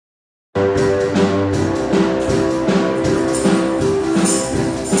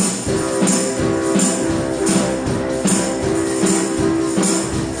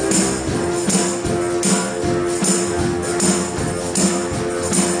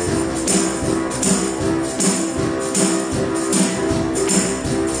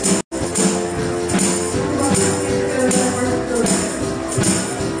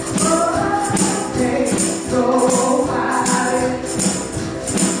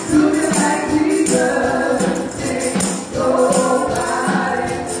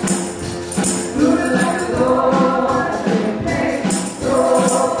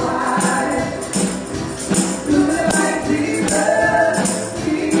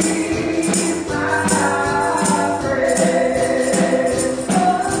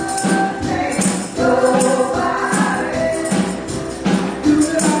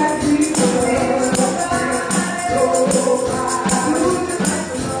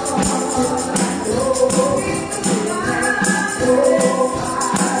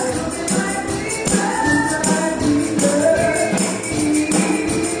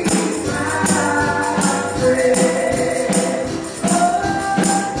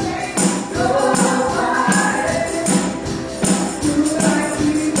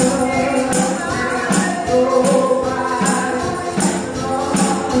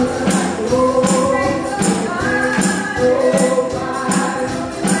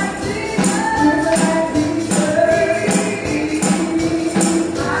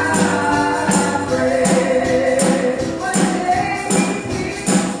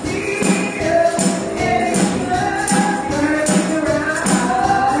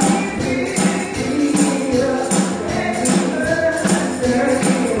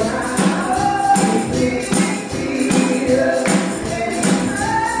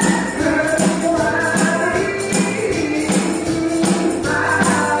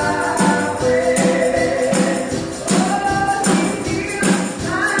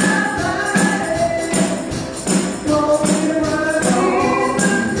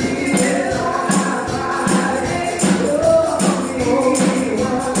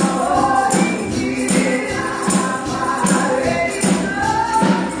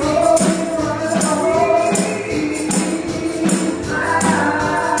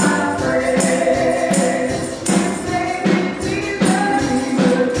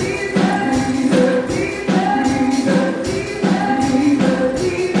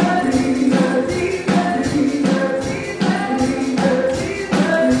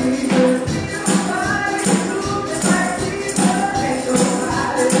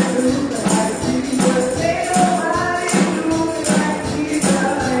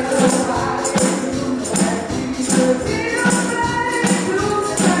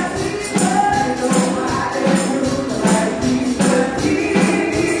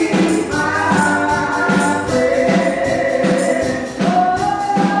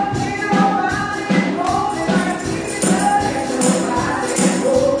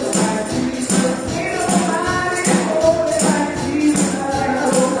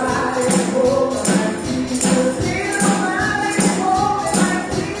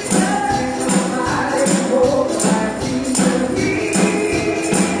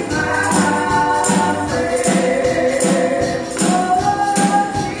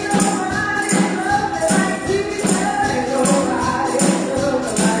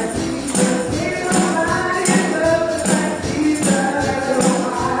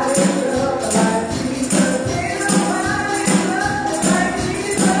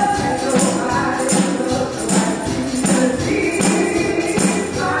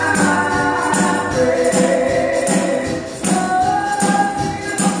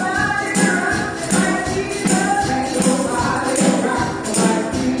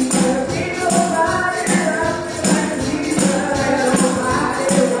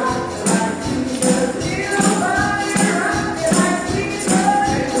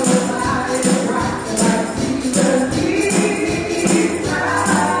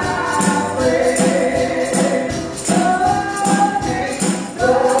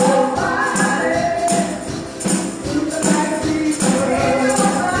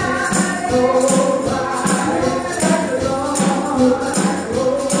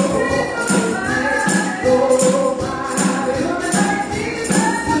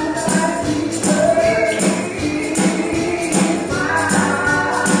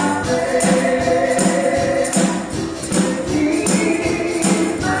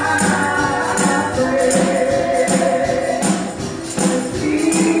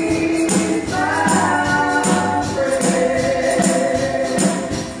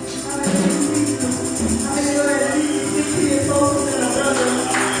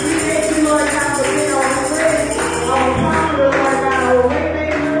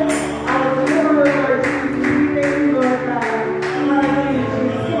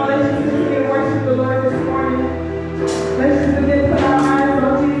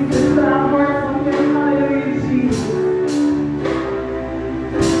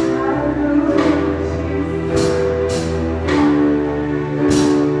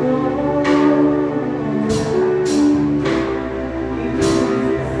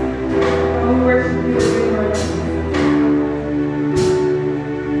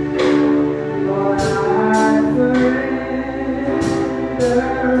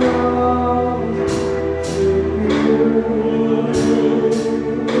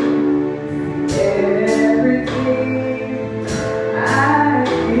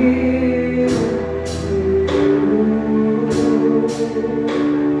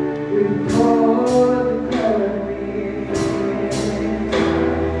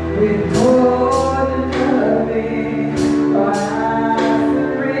Oh,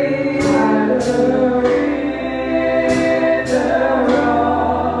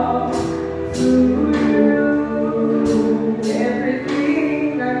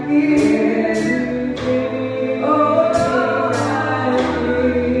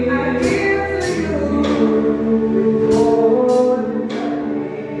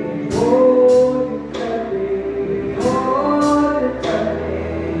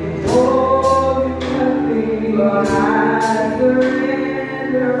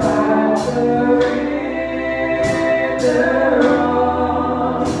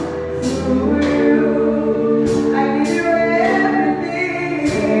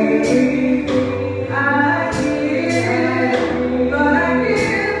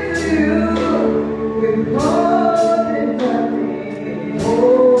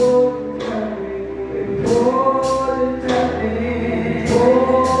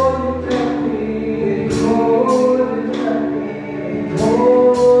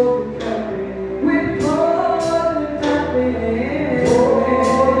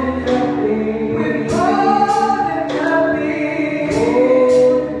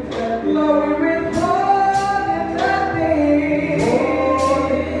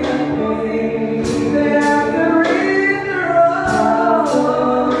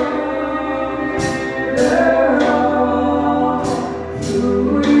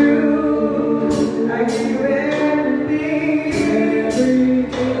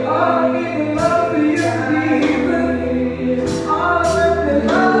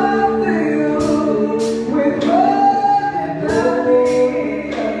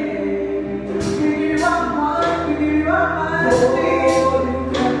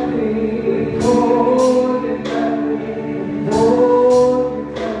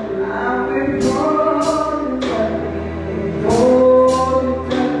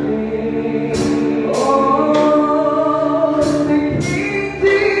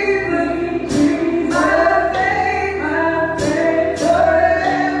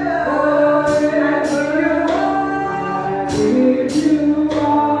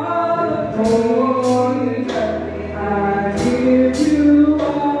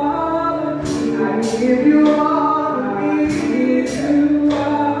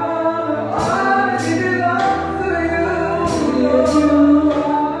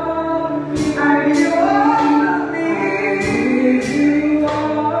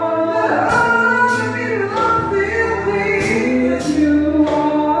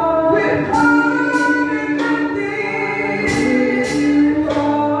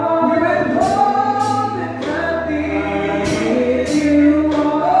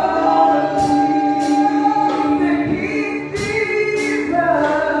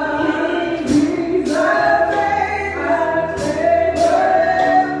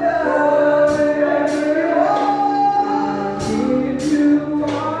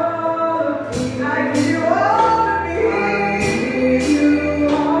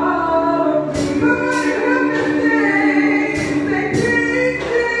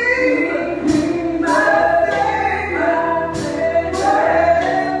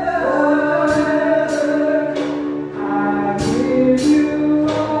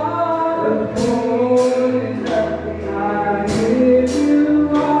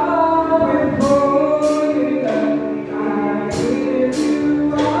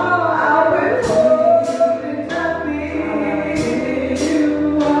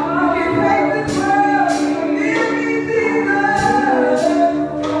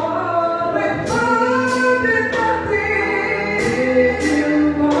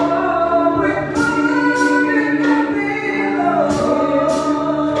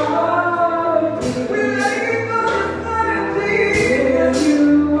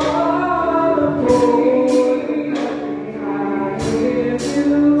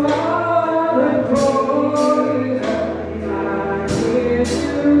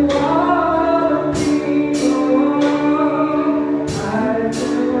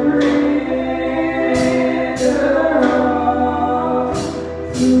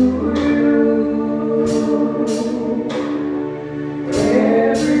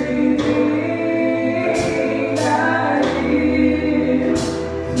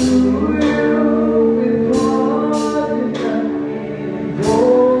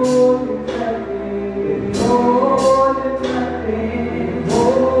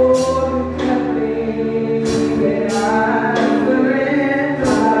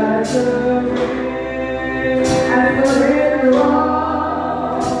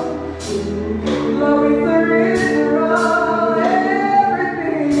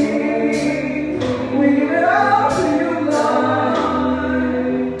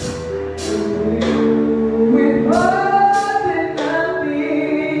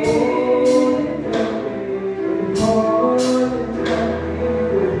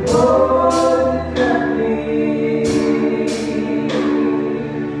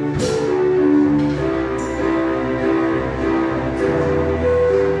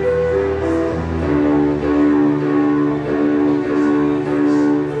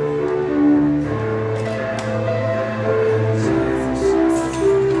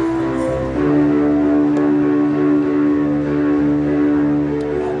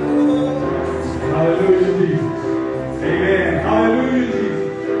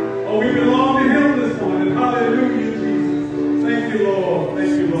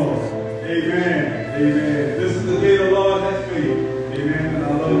 Lord. Amen. Amen. This is the day the Lord has made. Amen. And I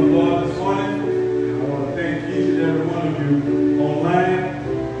love the Lord this morning. And I want to thank each and every one of you online,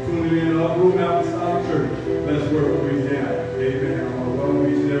 tuning in to Uproot Apostolic Church, Lettsworth, Louisiana. Amen. I want to welcome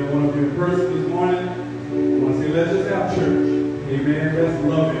each and every one of you in person this morning. I want to say, let's just have church. Amen. Let's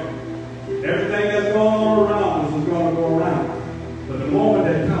love Him. Everything that's going on around us is going to go around. But the moment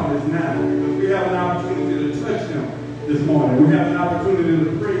that counts is now. Because we have an opportunity to touch Him this morning. We have an opportunity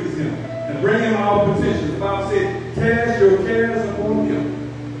to praise Him and bring Him our petitions. The Bible says, cast your cares upon Him,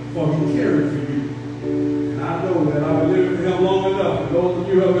 for He careth for you. And I know that I've been living for Him long enough. And those of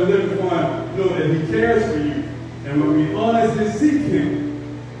you who have been living for Him know that He cares for you. And when we honestly seek Him,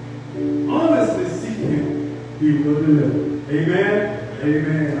 He will deliver. Amen.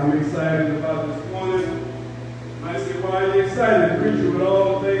 Amen. I'm excited about this morning. I say, why are you excited, preacher, with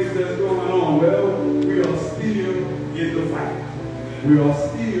all the things that's going on? Well, we are still in the fight. We are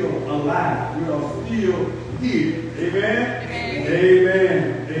still alive. We are still here. Amen?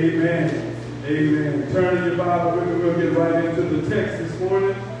 Amen. Amen. Amen. Turn in your Bible with me. We'll get right into the text this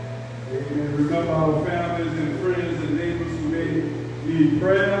morning. Amen. Remember our families and friends and neighbors who may need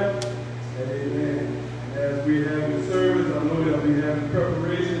prayer. Amen. As we have the service, I know that we have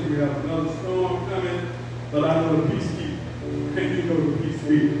preparations. We have another storm coming. But I know the peace keeper. And you know the peace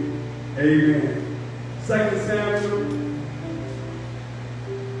keeper. Amen. 2 Samuel.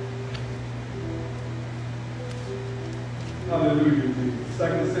 Hallelujah, Jesus.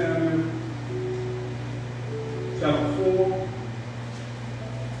 2 Samuel chapter 4.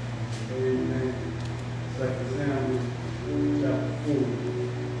 Amen. 2 Samuel chapter 4.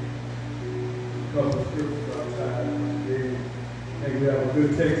 A couple of scriptures outside. Amen. I think we have a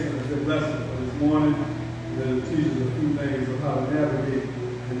good text and a good lesson for this morning. That it teaches a few things of how to navigate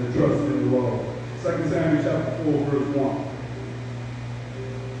and to trust in the Lord. 2 Samuel chapter 4, verse 1.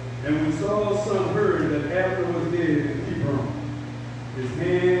 And when Saul's son heard that Abner was dead in Hebron, his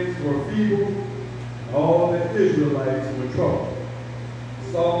hands were feeble, and all the Israelites were troubled.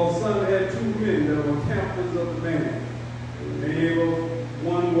 Saul's son had two men that were captains of the band. The name of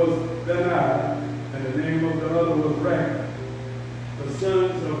one was Benai, and the name of the other was Rachab. The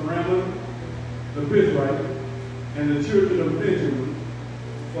sons of Ramon, the Bizrite, and the children of Benjamin,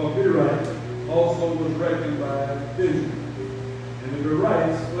 for Birite also was reckoned by Benjamin. And the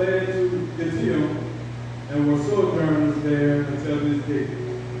Birites fled to Gittim and were sojourners there until this day.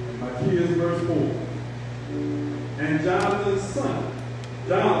 And my key is verse 4. And Jonathan,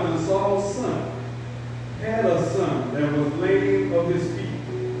 Saul's son, had a son that was lame of his feet.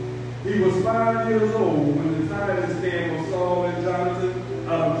 He was 5 years old when the tidings came of Saul and Jonathan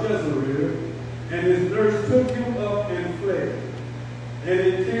out of Jezreel. And his nurse took him up and fled. And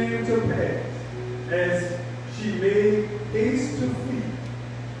it came to pass, as she made haste to flee,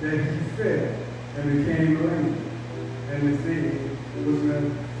 that he fell and became lame. And his name was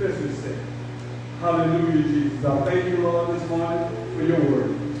Mephibosheth. Hallelujah, Jesus. I thank you, Lord, this morning for your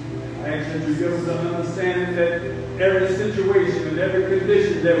word. I ask that you give us an understanding that every situation and every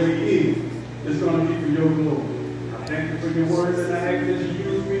condition that we in is going to be for your glory. I thank you for your word, and I ask that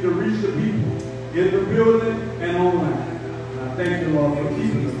you use me to reach the people in the building and online. And I thank you, Lord, for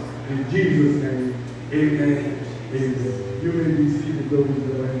keeping us. In Jesus' name, amen. Amen. You may be seated, those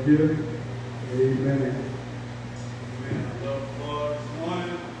that are here. Amen. Amen. I love the Lord this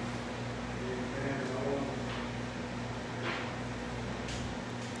morning. Amen.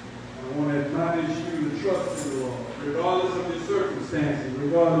 I want to admonish you to trust in the Lord, regardless of your circumstances,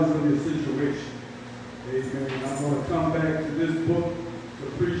 regardless of your situation. Amen. I'm going to come back to this book to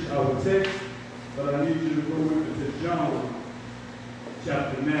preach our text. But I need you to go with me to John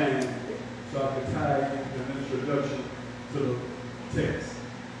chapter 9 so I can tie an introduction to the text.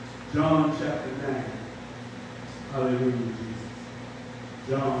 John chapter 9. Hallelujah, Jesus.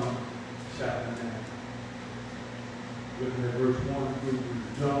 John chapter 9. Look at verse 1 through 3.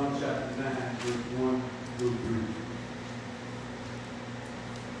 John chapter 9, verse 1 through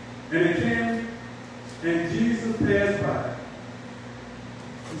 3. And it came, and Jesus passed by.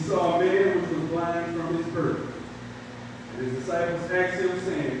 He saw a man which was blind from his birth. And his disciples asked him,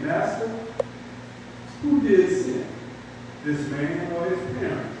 saying, Master, who did sin, this man or his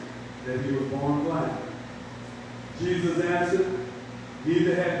parents, that he was born blind? Jesus answered,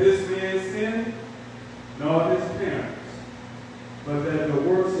 neither had this man sinned, nor his parents, but that the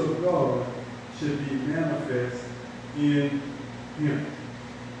works of God should be manifest in him.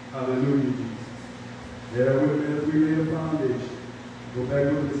 Hallelujah, Jesus. There with me as we lay the foundation. Go back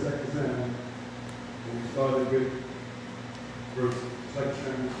over to 2 Samuel. And we started with verse 2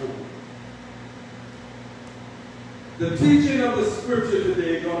 Samuel 4. The teaching of the scripture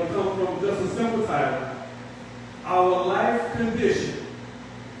today, condition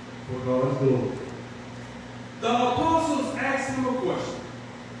for God's glory. The apostles asked him a question.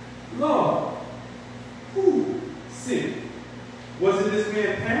 Lord, who sinned? Was it this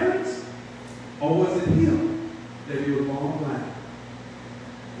man's parents, or was it him that he was born blind?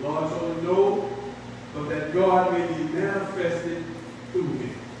 The Lord told him no, but that God may be manifested through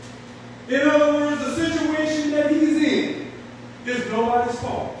him. In other words, the situation that he's in is nobody's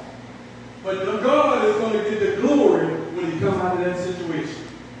fault. But God is going to get the glory when he comes out of that situation.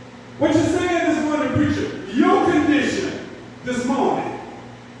 What you're saying this morning, preacher, your condition this morning,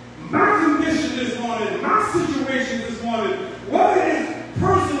 my condition this morning, my situation this morning, whether it's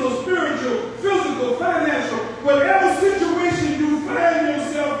personal, spiritual, physical, financial, whatever situation you find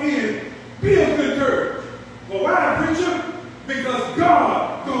yourself in, be of good courage. Well, why, preacher? Because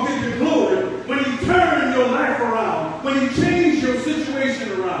God going to get the glory when he turns your life around, when he changes your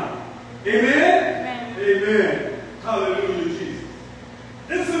situation around. Amen? Amen. Amen. Hallelujah, Jesus.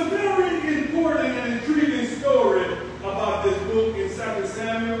 It's a very important and intriguing story about this book in 2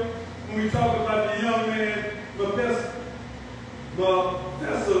 Samuel when we talk about the young man, Mephibosheth.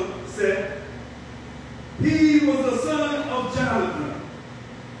 He was the son of Jonathan.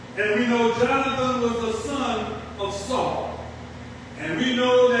 And we know Jonathan was the son of Saul. And we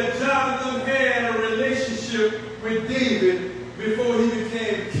know that Jonathan had a relationship with David before he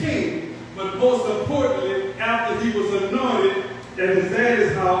became king. But most importantly, after he was anointed at his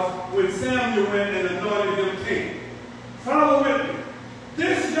daddy's house when Samuel went and anointed him king. Follow with me.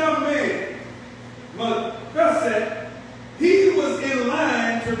 This young man, Mephibosheth, he was in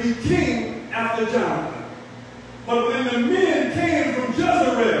line to be king after Jonathan. But when the men came from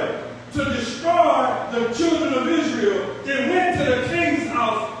Jezreel to destroy the children of Israel, they went to the king's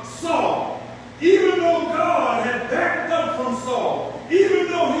house, Saul. Even though God had backed up from Saul, even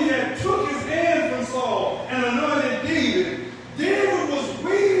though he had took his hand from Saul and anointed David, David was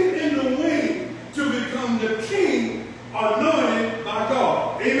waiting in the wing to become the king anointed by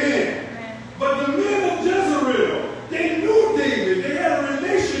God. Amen. Amen. But the men of Jezreel, they knew David. They had a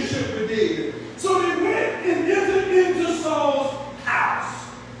relationship with David. So they went and entered into Saul's house.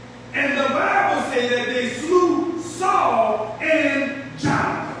 And the Bible says that they slew Saul and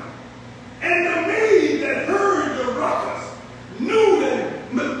Jonathan. And the maid that heard the ruckus knew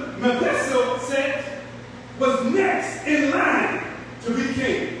that Mephibosheth was next in line to be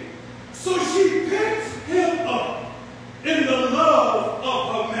king. So she picked him up in the love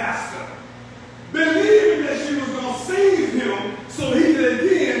of her master, believing that she was going to save him so he could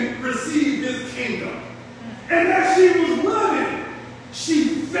again receive his kingdom. And as she was running, she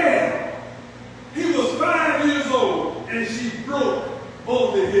fell. He was 5 years old, and she broke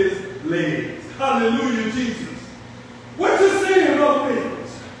both of his legs. Hallelujah, Jesus. What you saying about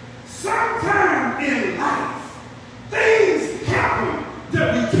things? Sometime in life, things happen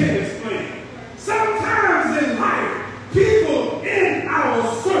that we can't explain. Sometimes in life, people in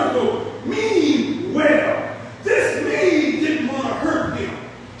our circle mean well. This maid didn't want to hurt him.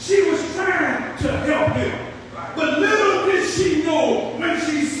 She was trying to help him. But little did she know when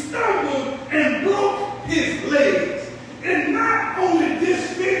she stumbled and broke his legs, it not only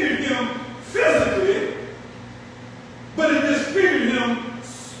disfigured him physically, but it disfigured him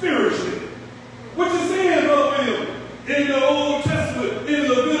spiritually. What you saying, Brother William? In the Old Testament, in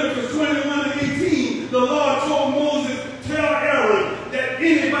Leviticus 21:18, the Lord told Moses, tell Aaron that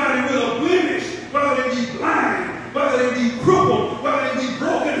anybody with a blemish, whether they be blind, whether they be crippled, whether they be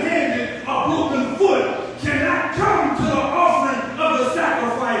broken-handed or broken foot, cannot come to the offering of the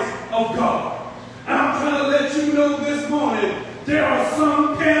sacrifice of God. I'm trying to let you know this morning, there are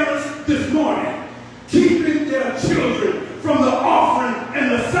some parents this morning keeping their children from the offering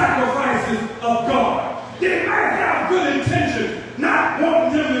and the sacrifices of God. They might have good intentions, not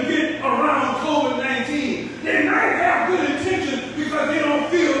wanting them to get around COVID-19. They might have good intentions because they don't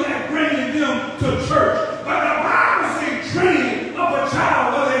feel like bringing them to church. But the Bible says train up a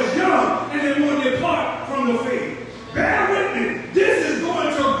child while they're young and they want to depart from the faith. Bear with me. This is going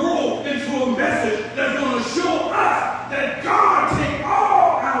to grow into a message that's going to show us that God takes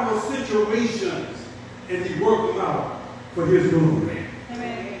all our situations and he works them out for his glory.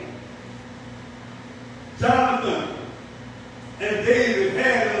 Amen. Jonathan and David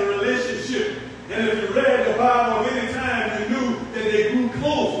had a relationship. And if you read the Bible many times, you knew that they grew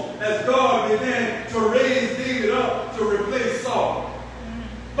close as God began to raise David up to replace Saul.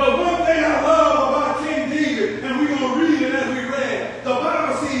 But one thing I love about King David, and we're going to read it as we read, the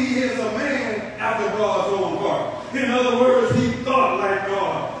Bible says he is a man after God's own heart. In other words, he thought like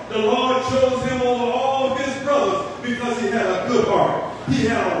God. The Lord chose him over all of his brothers because he had a good heart. He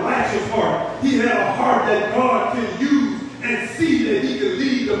had a righteous heart. He had a heart that God can use and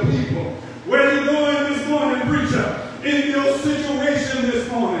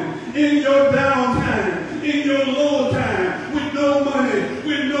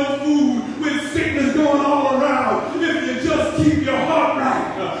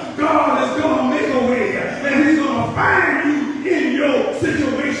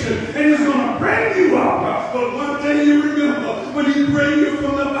bring you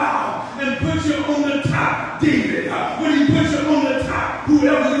from the bottom and put you on the top, David. When he put you on the top,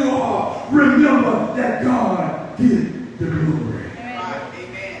 whoever you are, remember that God did the glory. Amen.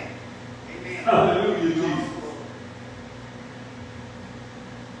 Amen. Amen. Hallelujah, Jesus.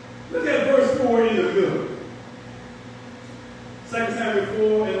 Look at verse 4 in the middle. 2 Samuel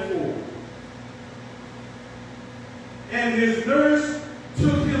 4 and 4. And his nurse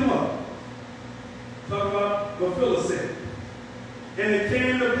took him up. Talk about Mephibosheth. And it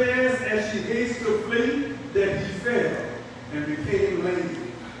came to pass as she hasted to flee that he fell and became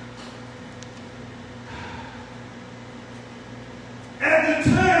lame. At the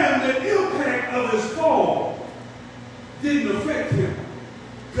time, the impact of his fall didn't affect him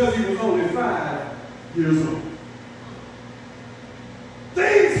because he was only 5 years old.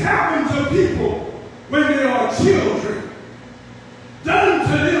 Things happen to people when they are children, done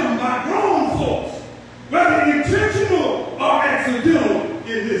to them by grown folks, whether intentional or accidental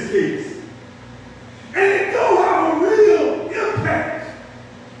in this case. And it don't have a real impact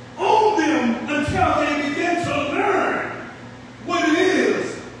on them until they begin to learn what it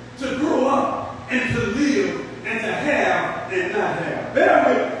is to grow up and to live and to have and not have. Bear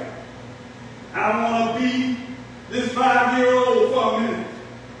with me. I want to be this 5-year-old for a minute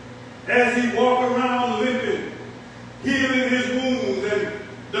as he walked around limping, healing his wounds, and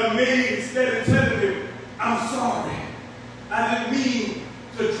the maid instead of telling him, I'm sorry, I didn't mean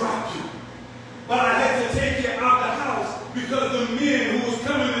to drop you, but I had to take you out the house because the men who was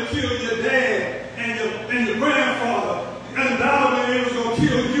coming to kill your dad and your grandfather, undoubtedly they was going to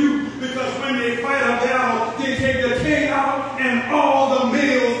kill you because when they fight a battle, they take the king out and all the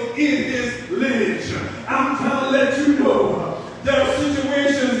males in his lineage. I'm trying to let you know there are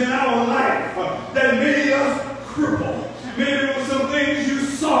situations in our life that made us cripple. Maybe it was some things you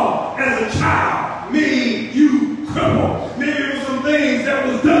saw as a child made you cripple. Maybe it was some things that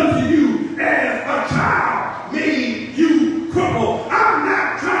was done to you as a child made you cripple. I'm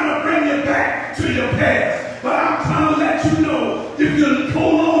not trying to bring you back to your past, but I'm trying to let you know if you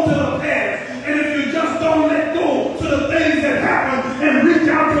hold on to the past and if you just don't let go to the things that happen and reach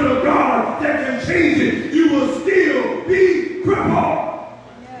out to the God that can change it, you will still be crippled.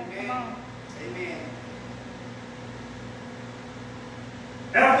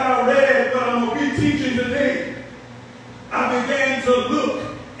 After I read what I'm going to be teaching today, I began to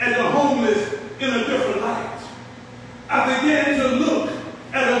look at the homeless in a different light. I began to look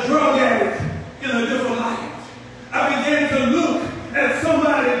at a drug addict in a different light. I began to look at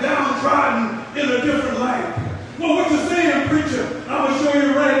somebody downtrodden in a different light. Well, what you're saying, preacher, I'm going to show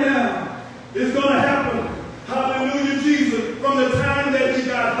you right now. It's going to happen. Hallelujah, Jesus. From the time that he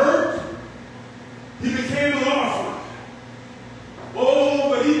got hurt, he became an orphan. Oh,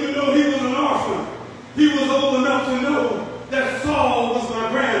 but even though he was an orphan, he was old enough to know that Saul was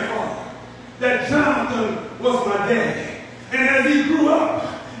my grandfather, that Jonathan was my daddy. And as he grew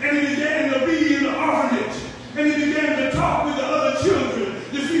up, and he began to be in the orphanage, and he began to talk with the other children,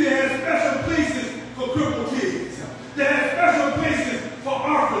 you see, they had special places for crippled kids. They had special places for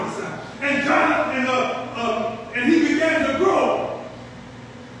orphans. And and he began to grow.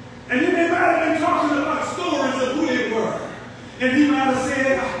 And then they might have been talking about stories of who they were. And he might have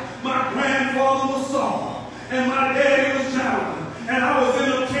said, my grandfather was Saul, and my daddy was Jonathan, and I was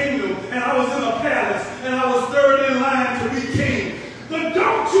in a kingdom, and I was in a palace, and I was third in line to be king. But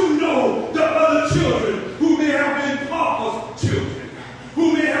don't you know the other children who may have been Papa's children,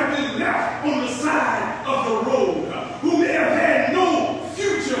 who may have been left on the side of the road, who may have had no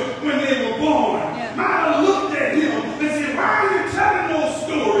future when they were born, might have looked at him and said, why are you telling those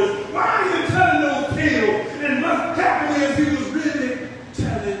stories? Why are you telling those tales? And what happened is he was really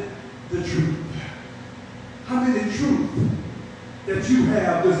telling the truth. How many truths that you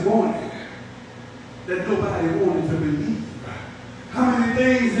have this morning that nobody wanted to believe? How many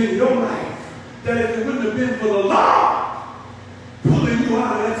things in your life that if it wouldn't have been for the Lord pulling you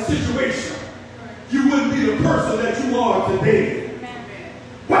out of that situation, you wouldn't be the person that you are today?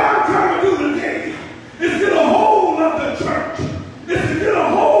 What I'm trying to do today is get a hold of the church. Is to get a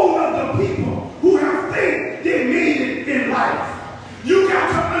hold of the people who have think they made it in life. You got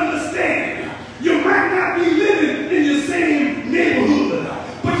to understand, you might not be living in your same neighborhood,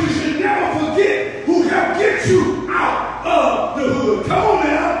 but you should never forget who helped get you out of the hood. Come on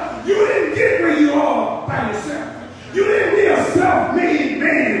now. You didn't get where you are by yourself. You didn't be a self-made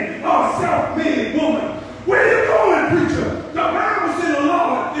man or a self-made woman. Where you going, preacher? The Bible said the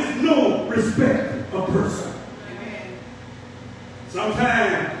Lord is no respect of person. Amen.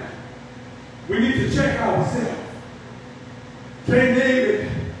 Sometimes we need to check ourselves. King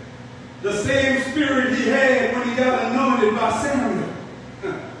David, the same spirit he had when he got anointed by Samuel,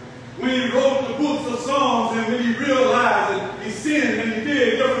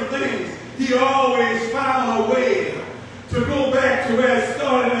 he always found a way to go back to where it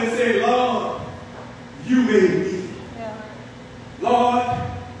started and say, Lord, you made me. Yeah. Lord,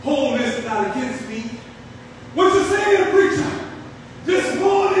 hold this not against me. What you saying, preacher? This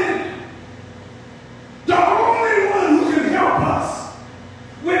morning, the only one who can help us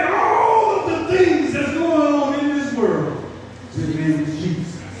with all of the things that's going on in this world is his name is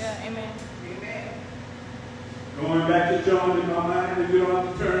Jesus. Yeah, amen. Amen. Going back to John in my mind, if you don't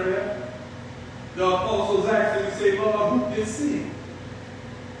have to turn there, the apostles actually say, Lord, who did sin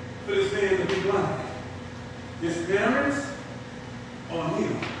for this man to be blind? His parents or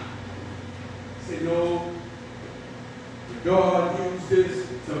him? Say, no, God used this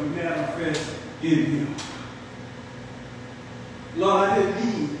to manifest in him. Lord, I didn't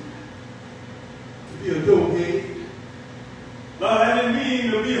mean to be a dopehead. Lord, I didn't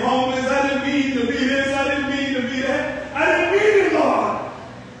mean to be homeless. I didn't mean to be this. I didn't mean to be that. I didn't mean it, Lord.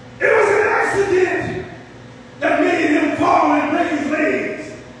 It was an accident that made him fall and break his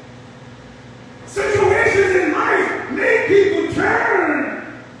legs. Situations in life make people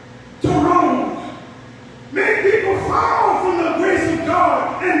turn to wrong. Make people fall from the grace of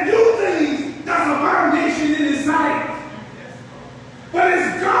God and do things that's a abomination in his sight. But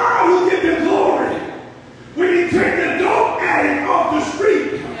it's God who gives the glory when he takes the dope addict off the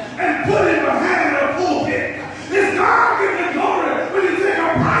street and put him behind a pulpit. It's God who gives the glory when he takes a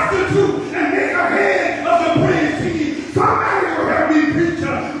prostitute and make a head of the praise team. Somebody will help me,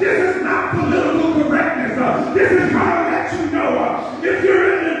 preacher. This is not political correctness. This is trying to let you know if you're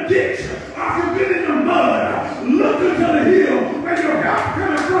in the ditch or if you've been in the mud, look into the hill where your help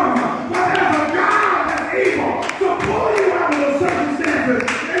coming from. But there's a God that's able to pull you out of those circumstances.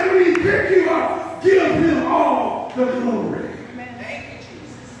 And when he picks you up, give him all the glory. Thank you,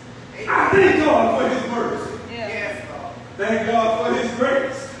 Jesus. I thank God for his mercy. Yes, God. Thank God for his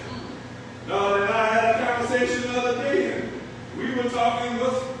grace. God and I had a conversation the other day, and we were talking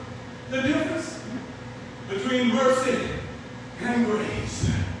what's the difference between mercy and grace.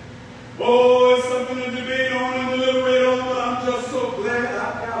 Oh, it's something to debate on and deliberate on, but I'm just so glad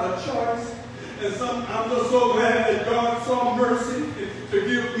I got a choice. And I'm just so glad that God saw mercy to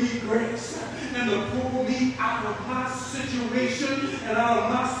give me grace and to pull me out of my situation and out of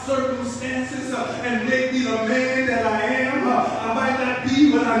my circumstances and make me the man that I am. I might not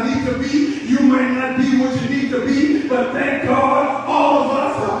be what I need to be. You might not be what you need to be. But thank God, all of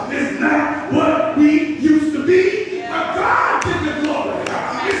us is not what we used to be. But God did the glory.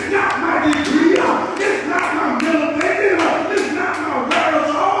 It's not my degree. It's not my military. It's not my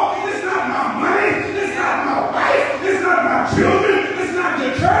wherewithal. It's not my money. It's not my wife. It's not my children. It's not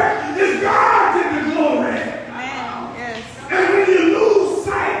your church. It's God did the glory. Amen. Yes. And when you lose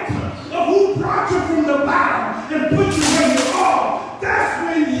sight of who brought you from the bottom and put you where you are, that's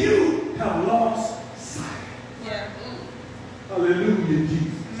when you have lost sight. Yeah. Hallelujah,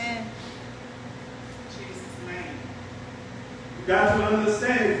 Jesus. Amen. Jesus' name. You got to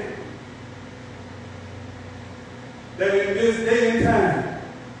understand that in this day and time,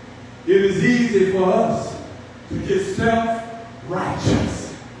 it is easy for us to get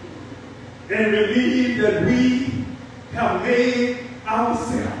self-righteous and believe that we have made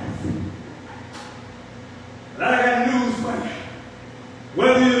ourselves. But I got news for you.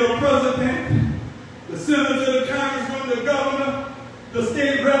 Whether you're the president, the senator, the congressman, the governor, the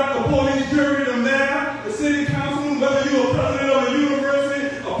state rep, the police jury, the mayor, the city councilman, whether you're a president of a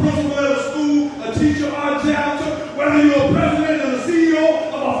university, a principal at a school, a teacher or a janitor, whether you're a president and a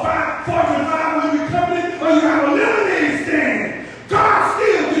CEO of a Fortune 500 company, or you have a lemonade stand, God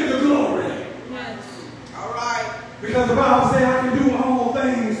still gets the glory. Yes. All right. Because the Bible says I can do all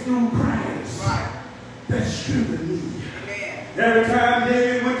things through Christ that strengthens me. Amen. Every time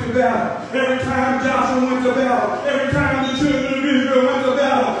David went to battle, every time Joshua went to battle, every time the children of Israel went to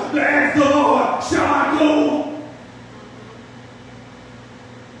battle, they asked the Lord, shall I go?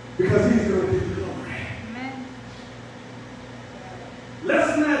 Because he's going to give you glory. Amen.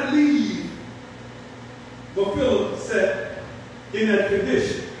 Let's not leave what Philip said in that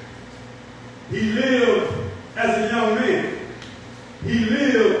condition. He lived as a young man. He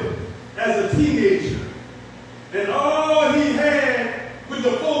lived as a teenager. And all he had with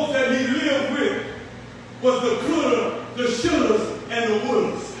the folks that he lived with was the coulda, the shouldas, and the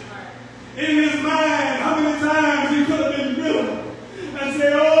wouldas. In his mind, how many times he could have been bitter and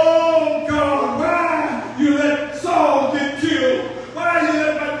say, oh God, why you let Saul get killed? Why you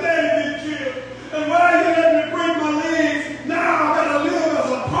let my daddy get killed? And why you let me break my legs? Now I gotta live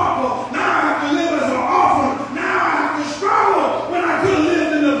as a pauper. Now I have to live as an orphan. Now I have to struggle when I could have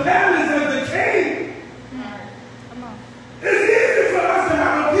lived in the palace as the king.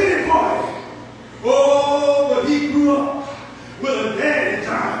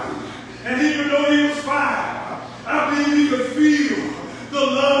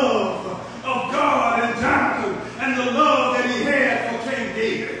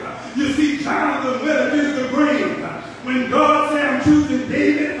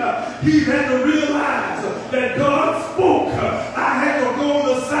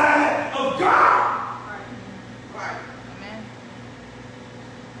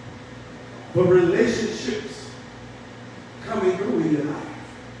 for relationships coming through in your life.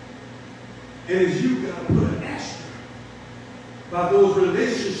 And as you got to put an extra by those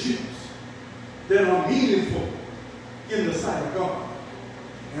relationships that are meaningful in the sight of God.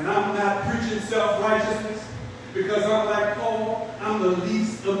 And I'm not preaching self-righteousness because I'm like Paul, I'm the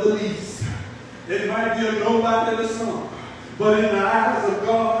least of the least. It might be a nobody to some, but in the eyes of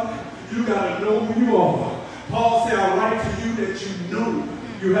God, you got to know who you are. Paul said, I write to you that you know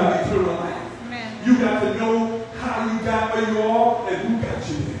you have eternal life. Amen. You got to know how you got where you are and who got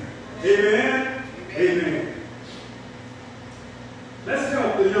you there. Amen? Amen. Amen. Let's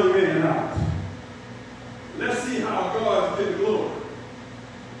help the young man out. Let's see how God is getting glory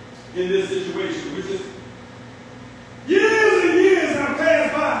in this situation, which is years and years have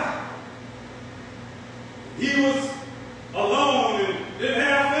passed by. He was alone and didn't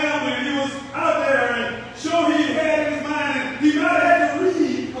have family, and he was out there, and sure he had in his mind, and he might have had to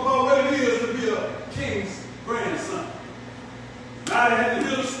read about what it is to be a king's grandson. Might have had to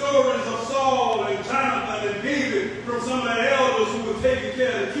hear the stories of Saul and Jonathan and David from some of the elders who were taking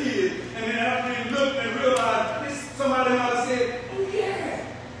care of the kids, and then after he looked and realized, somebody might have said, oh yeah,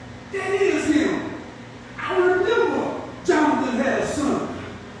 that is him. I remember Jonathan had a son.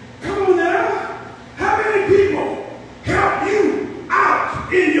 Come on now. How many people help you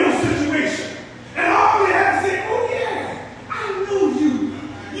out in your situation? And all they have to say, oh yeah, I know you.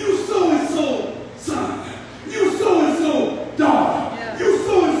 You so-and-so son. You so-and-so daughter. Yeah. You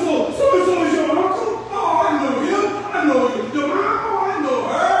so-and-so. So-and-so is your uncle. Oh, I know him. I know you. Your mom. Oh, I know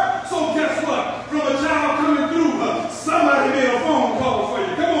her. So guess what? From a child coming through, somebody made a phone call for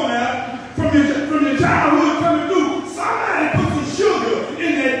you. Come on now. From your childhood coming through, somebody put some sugar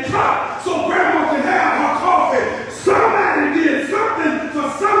in that cup so grandma can have her coffee. Somebody did something for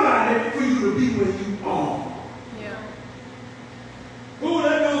somebody for you to be where you are. Yeah. Ooh,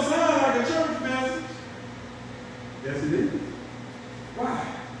 that don't sound like a church message. Yes, it is. Why?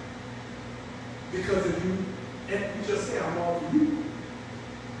 Because if you just say, I'm all for you.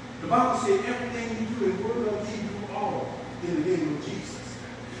 The Bible says everything you do in word or deed, do all in the name of Jesus.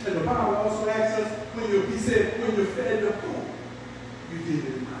 And the Bible also asks us, he said, when you fed the poor, you did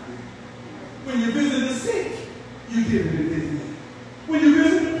it in my name. When you visit the sick, you did it in his name. When you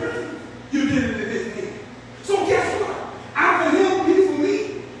visit the prison, you did it in his name. So guess what? I'm for him, he's for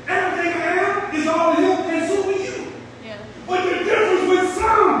me. Everything I am is all to him, and so are you. Yeah. But the difference with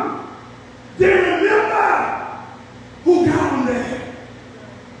some, they remember who got them there.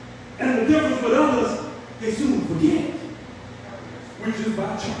 And the difference with others, they soon forget, which is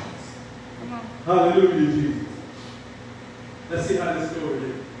by choice. Hallelujah, Jesus. Let's see how this story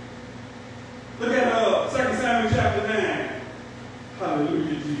is. Look at 2 Samuel chapter 9.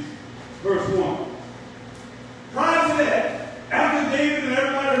 Hallelujah, Jesus. Verse 1. Prior to that, after David and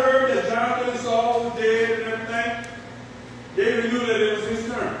everybody heard that Jonathan and Saul was dead and everything, David knew that it was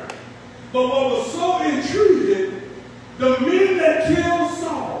his turn. But what was so intriguing, the men that killed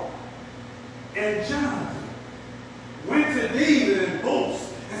Saul and Jonathan went to David and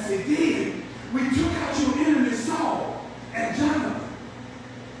boasted and said, David, we took out your enemy Saul and Jonathan.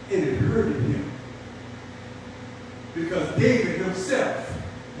 And it hurted him. Because David himself,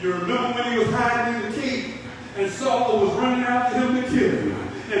 you remember when he was hiding in the cave and Saul was running after him to kill him.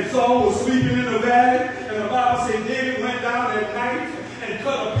 And Saul was sleeping in the valley, and the Bible said David went down at night and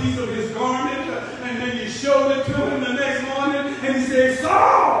cut a piece of his garment, and then he showed it to him the next morning, and he said,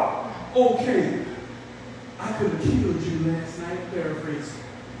 Saul, okay, I could have killed you last night, paraphrasing,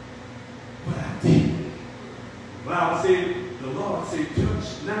 but I didn't. The Bible said, the Lord said,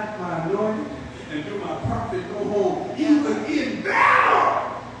 touch not my anointed, and do my prophet no harm. Even in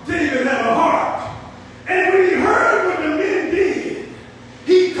battle, David had a heart. And when he heard what the men did,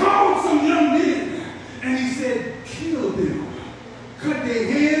 he called some young men, and he said, kill them. Cut their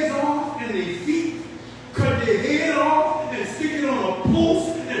heads off and their feet. Cut their head off and stick it on a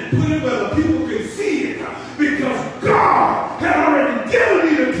post and put it where the people can see it. Because God had already given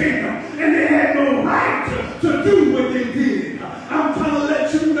me the kingdom, and they had no right to do what they did. I'm trying to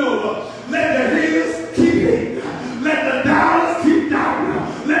let you know, let the haters keep hating. Let the doubters keep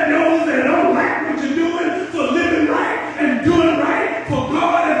doubting. Let those that don't like what you're doing for living right and doing right for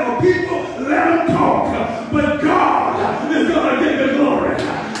God and for people, let them talk. But God is going to get the glory.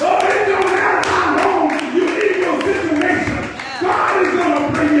 Oh, it don't matter how long you're in your situation. God is going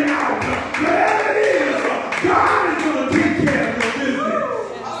to bring you out. Wherever it is.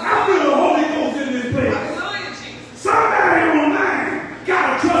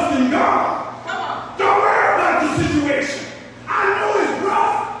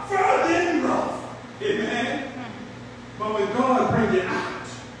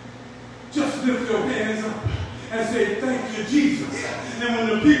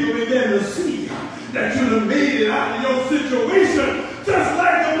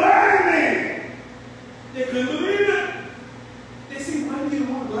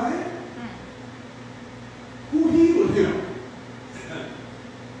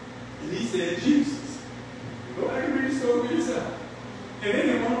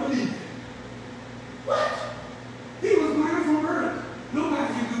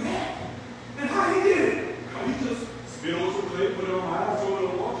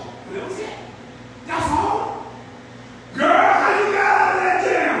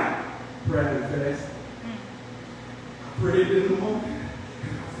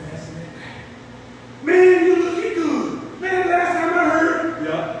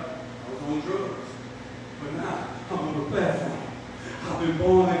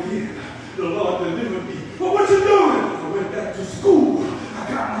 born again. The Lord delivered me. But what you doing? I went back to school. I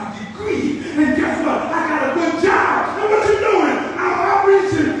got my degree. And guess what? I got a good job. And what you doing? I'm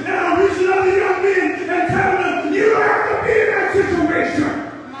outreaching. And I'm reaching other young men and telling them, you don't have to be in that situation.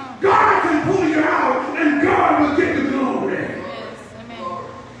 God can pull you out and God will get the glory. Yes. Amen.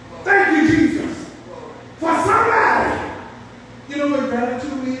 Thank you, Jesus. For somebody. You know what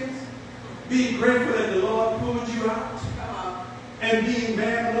gratitude is? Being grateful that the Lord pulled you out. And being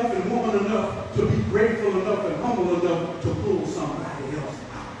man enough and woman enough to be grateful enough and humble enough to pull somebody else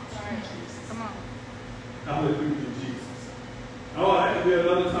out. Come on. Hallelujah, Jesus. Oh, that could be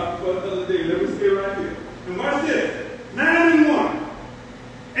another topic for another day. Let me stay right here. And watch this. 9:1.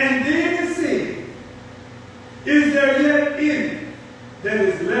 And David said, is there yet any that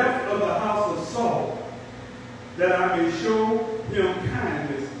is left of the house of Saul, that I may show him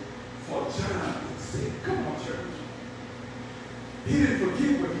kindness for Jonathan's sake? Come on, church. He didn't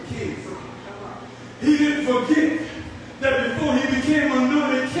forget where he came from. He didn't forget that before he became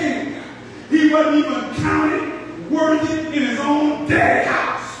anointed king, he wasn't even counted worthy in his own dad's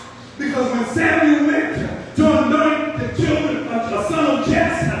house. Because when Samuel went to anoint the children of the son of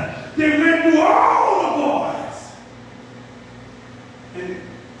Jesse, they went through all the boys. And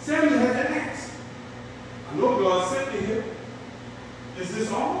Samuel had to ask, I know God sent me here. Is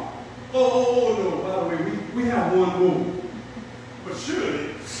this all? Oh, no, by the way, we have one more. But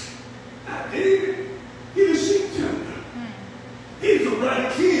surely, not David. He's a sheep tender. He's a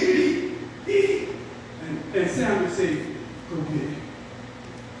right kid. And Samuel said, go get him.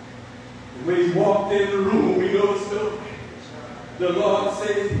 And when he walked in the room, we know the story. The Lord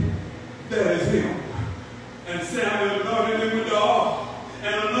said, that is him. And Samuel anointed him with the oil.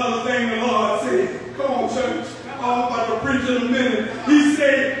 And another thing the Lord said, come on, church, I'm about to preach in a minute. He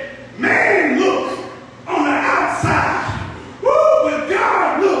said, man, look on the outside. But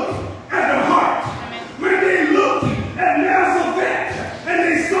God looked at the heart. When they looked at Nazareth and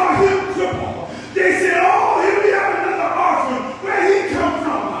they saw him crippled, they said, oh, here we have another orphan. Where he come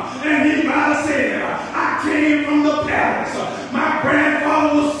from? And he might have said, I came from the palace. My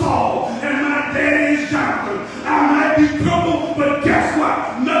grandfather was Saul and my daddy is Jonathan. I might be crippled, but guess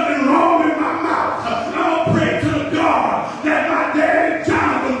what? Nothing wrong with my mouth. I'm going to pray to the God that my daddy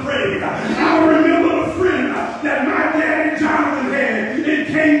Jonathan prayed. I remember the friend that my daddy Jonathan had in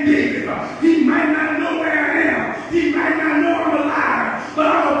King David. He might not know where I am. He might not know I'm alive. But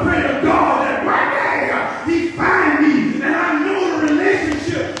I'm going to pray to God that one day he find me. And I know the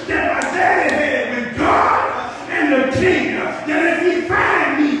relationship that my daddy had with God and the king. That if he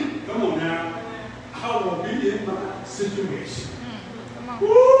find me, come on now, I will be in my situation.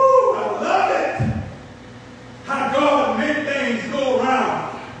 Woo, I love it. How God made things go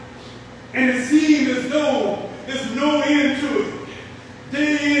around. And it seemed as though there's no end to it.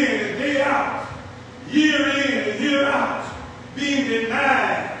 Day in and day out, year in and year out, being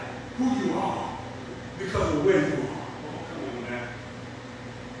denied who you are because of where you are. Oh, come on now.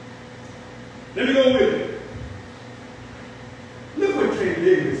 Let me go with it. Look what King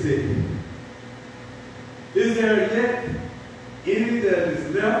David said. Is there yet any that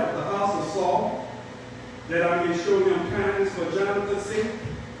is left of the house of Saul, that I may show him kindness for Jonathan's sake?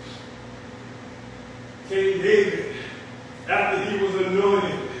 King David, after he was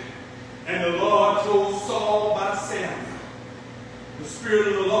anointed, and the Lord told Saul by Samuel, the Spirit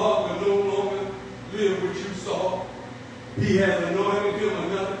of the Lord will no longer live with you, Saul. He has anointed him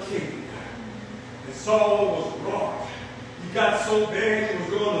another king. And Saul was wrought. He got so bad he was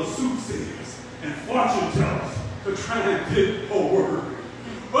going to soothsayers and fortune tellers to try and get a word.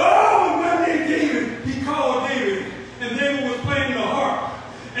 Oh, one day David, he called David, and David was playing the harp,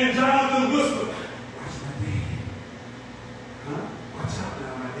 and Jonathan whispered, watch my daddy. Huh? Watch out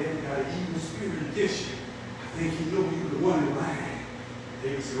now, my daddy got an evil spirit against you. I think he know you the one in line.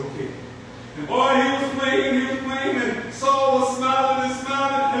 David said, okay. And boy, he was playing, and Saul was smiling and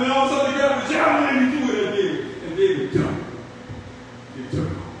smiling, and all of a sudden he got the javelin and he threw it at David. And David jumped. He took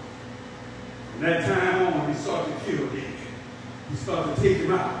him. From that time on, he started to kill David. He started to take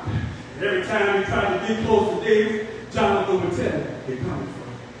him out. And every time he tried to get close to David, Jonathan would tell him, they're coming for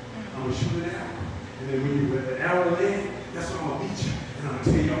you. I'm going to shoot an arrow. And then when you with the arrow land, that's when I'm going to beat you. And I'm going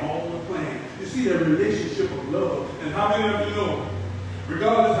to tell you all the plan. You see that relationship of love. And how many of you know,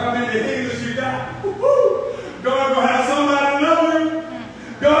 regardless how many haters you got, God going to have somebody love you.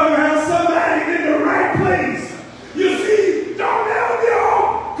 God going to have somebody in the right place. You see, don't ever be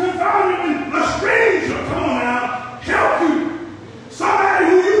all confounded with a stranger. Come on now. Help you. Somebody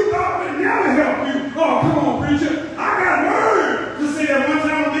who you thought would never help you. Oh, come on, preacher. I got word to say that one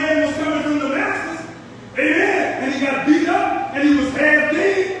time a man was coming from Damascus. Amen. And he got beat up and he was half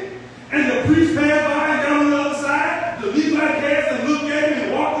dead.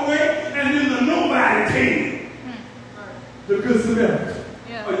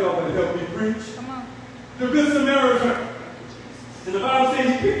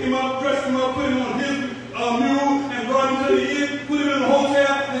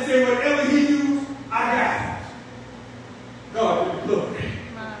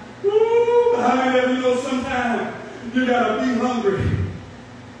 You got to be hungry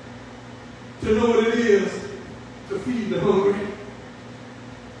to know what it is to feed the hungry.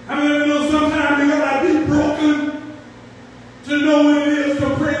 How many of you know sometimes you got to be broken to know what it is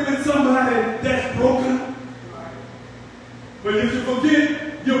to pray with somebody that's broken? But if you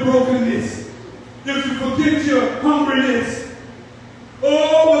forget your brokenness, if you forget your hungriness,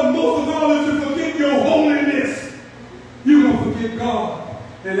 oh, but most of all, if you forget your holiness, you're going to forget God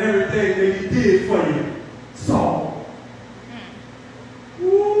and everything that he did for you. Saul.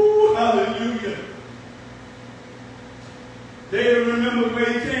 Ooh, hallelujah. David remembered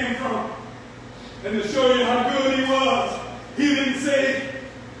where he came from. And to show you how good he was, he didn't say,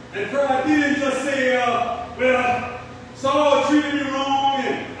 and pride didn't just say, well, Saul treated me wrong,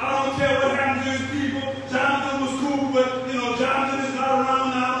 and I don't care what happened to his people. Jonathan was cool, but, you know, Jonathan is not around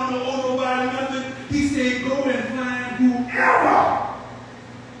now. I don't know nobody, nothing. He said, go and find whoever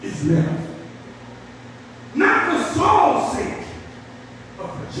is left. Not for Saul's sake, but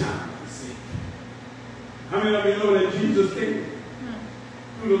for Jonathan's sake. How many of you know that Jesus came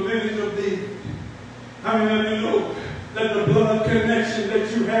through the lineage of David? How many of you know that the blood connection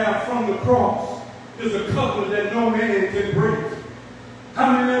that you have from the cross is a covenant that no man can break?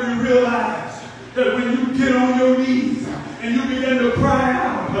 How many of you realize that when you get on your knees and you begin to cry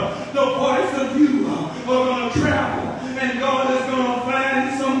out, the voice of you are going to travel and God is going to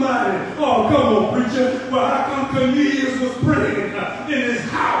find somebody? Oh, come on, preacher. Well, how come Cornelius was praying in his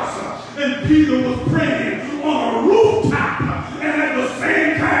house and Peter was praying on a rooftop, and at the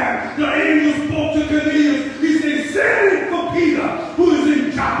same time the angel spoke to Cornelius? He said, send it for Peter, who is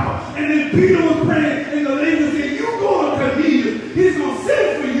in Joppa. And then Peter was praying, and the angel said, you go to Cornelius. He's going to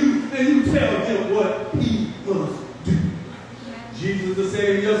send for you, and you tell him what he must do. Jesus the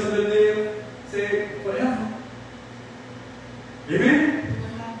same yesterday, said forever. Amen?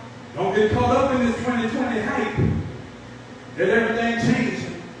 Don't get caught up in this 2020 hype that everything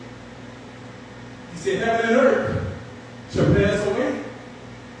changing. He said heaven and earth shall pass away,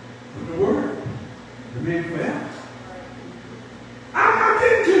 but the word remain forever. I'm not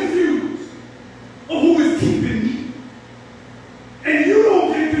getting confused of who is keeping me. And you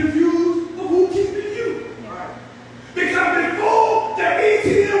don't get confused of who's keeping you. Because before the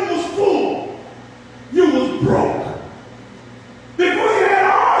ATM was full, you was broke. Before you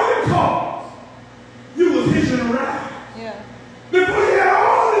had all your cars, you was hitching a ride. Yeah. Before you had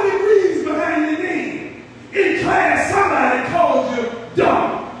all the degrees behind your name, in class somebody called you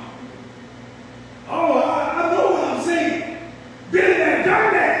dumb. Oh, I know what I'm saying. Been there,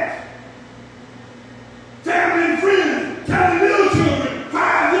 done that. Family and friends telling little children,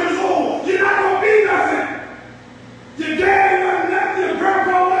 5 years old, you're not going to be nothing. Your dad wasn't nothing, your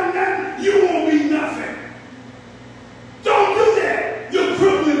grandpa wasn't nothing, you won't be nothing. Don't do that. You're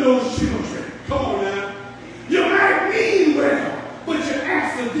crippling those children. Come on now. You might mean well, but you're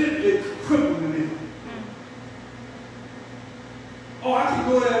accidentally crippling them. Oh, I can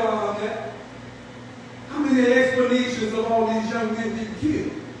go there while I'm there. How many explanations of all these young men getting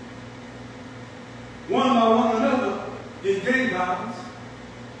killed? One by one another in gang violence,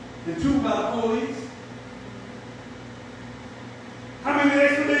 and 2 by the police. How many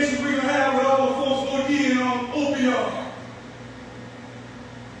explanations we gonna have with all the folks ODing on opioids?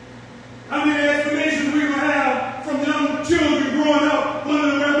 How many explanations we gonna have from young children growing up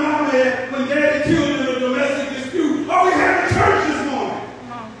wondering where mom at when daddy killed in a domestic dispute? Oh, we had a church this morning.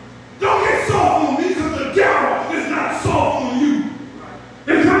 Don't get soft on me, because the devil is not soft on you.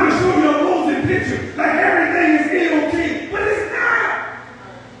 They're trying to show you a rosy picture, like everything is A-OK, but it's not.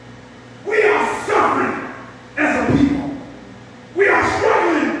 We are suffering as a people. We are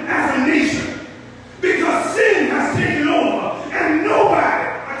struggling as a nation because sin has taken over, and nobody,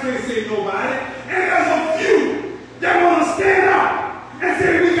 I can't say nobody, and there's a few that want to stand up and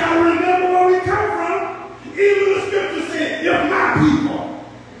say we got to remember where we come from. Even the scripture said, if my people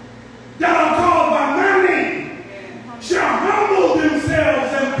that are called by my name shall humble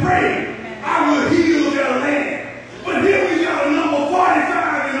themselves and pray, I will heal their land. But here we got a number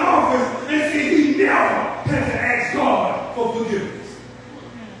 45 in office and say he never had to ask God for forgiveness.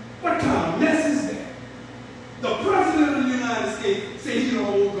 What kind of mess is that? The President of the United States said he don't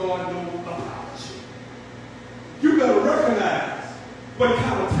owe God no apology. You better recognize what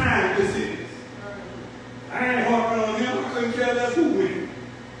kind of time this is. I ain't harping on him. I couldn't care less who wins.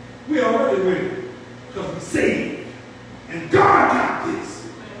 We already win because we saved. And God got this.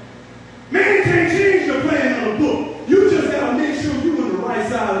 Man can't change the plan of the book. You just got to make sure you're on the right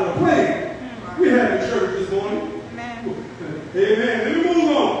side of the plan. We had a church this morning. Amen. Let me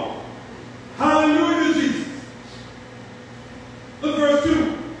move on. Hallelujah to Jesus. Look verse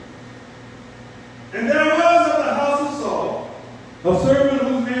 2. And there was of the house of a servant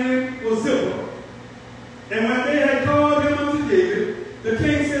whose name was Ziba. And when they had called him unto David, the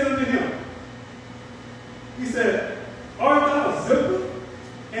king said unto him, he said, art thou Ziba?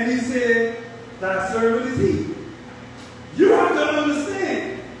 And he said, thy servant is he. You have to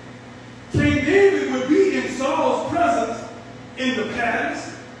understand, King David would be in Saul's presence in the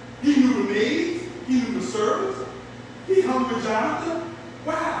palace. He knew the maids, he knew the servants. He hung with Jonathan.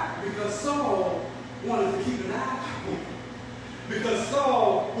 Why? Because Saul wanted to keep an eye on him. Because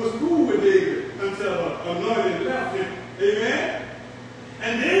Saul was cool with David until anointing left him. Amen?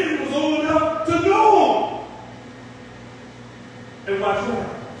 And David was old enough to know him. And watch what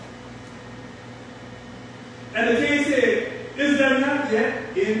happened. And the king said, is there not yet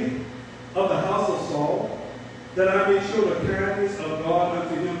any of the house of Saul that I may show the kindness of God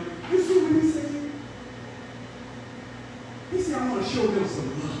unto him? You see what he said? He said, I want to show them some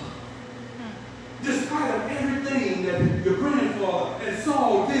love. Despite of everything that your grandfather and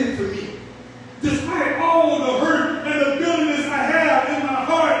Saul did to me, despite all the hurt and the bitterness I have in my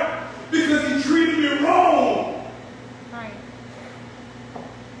heart because he treated me wrong. Right.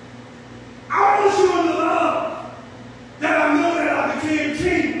 I want to show him the love that I know that I became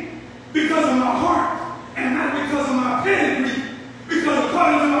king because of my heart and not because of my pedigree. Because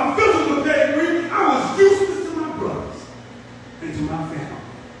according to my physical pedigree, I was useless to my brothers and to my family.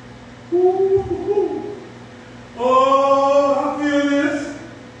 Ooh. Oh, I feel this.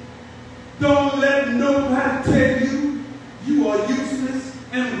 Don't let nobody tell you you are useless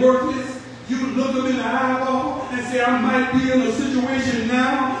and worthless. You look them in the eyeball and say, I might be in a situation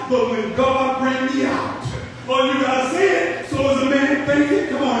now, but when God brings me out, well, you got to say it. So is a man thinking.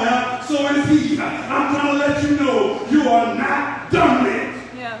 Come on now. So is he. I'm trying to let you know you are not done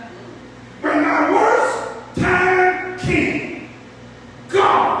with. Yeah. When my worst time came,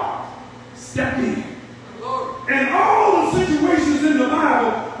 God stepped in. And all the situations in the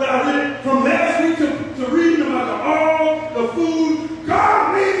Bible that I read from last week to reading about all the food,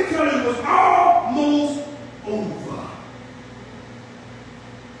 God made it till it was almost over.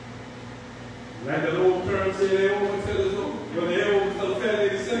 Like the old term say, they over tell us over. Well, they over tell the fat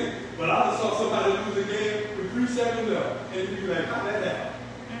lady sing. But I just saw somebody lose a game with 3 seconds left. And you be like, how that happen?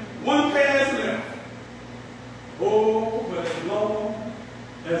 One pass left. Oh, but as long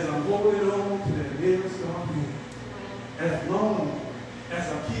as I'm holding on to that nearest God hand, as long as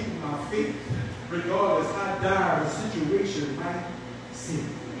I'm keeping my faith, regardless how dire the situation might seem.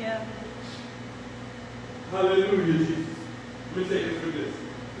 Yeah. Hallelujah, Jesus. Let me take you through this.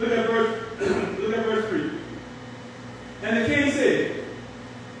 Look at verse 3. And the king said,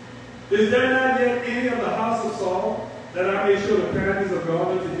 is there not yet any of the house of Saul that I may show the kindness of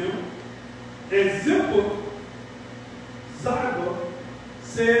God unto him? And Ziba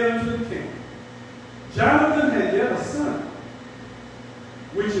said unto the king, Jonathan had yet a son,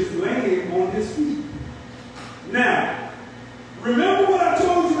 which is lame on his feet. Now, remember what I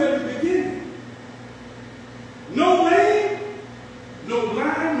told you at the beginning. No lame, no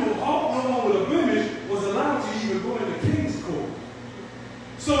blind, no halt, no one with a blemish was allowed to even go into king's court.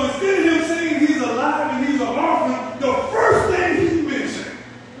 So instead of him saying he's alive and he's an orphan, the first thing he mentioned,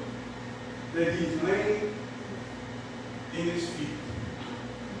 that he's lame in his feet.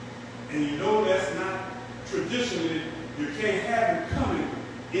 And you know that's not traditionally, you can't have him coming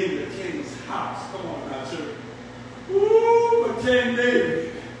in the king's house. Come on now, church. Ooh, but King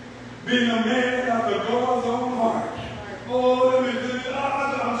David, being a man after God's own heart. Oh,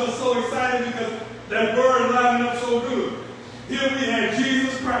 I'm just so excited because that word lining up so good. Here we had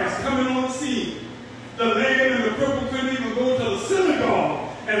Jesus Christ coming on the scene. The lame and the cripple couldn't even go to the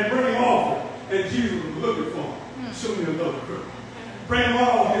synagogue and bring offering. And Jesus was looking for him. Show me another cripple. Bring them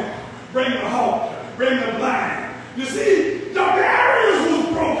all here. Bring the halt. Bring the blind. You see, the barriers was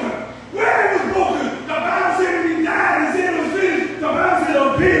broken. Where it was broken, the Bible said when he died, his end was finished. The Bible said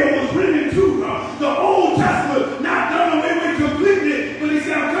a veil was written to the Old Testament, not done away with completely, but he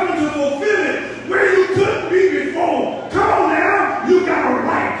said, I'm coming to fulfill it. Where you couldn't be before. Come on now, you got a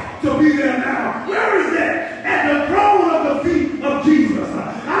right to be there now. Where is that? At the throne of the feet of Jesus.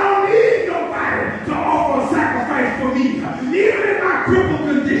 I don't need nobody to offer a sacrifice for me. Even in my crippled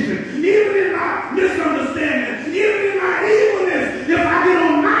condition, even in my misunderstanding, even in my evilness, if I get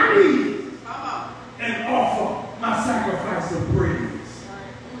on my knees and offer my sacrifice of praise.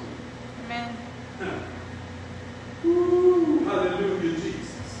 Amen. Ooh, hallelujah,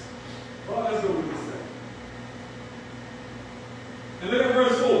 Jesus. Oh, let's go with this thing. And look at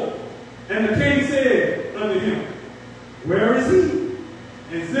verse 4. And the king said unto him, where is he?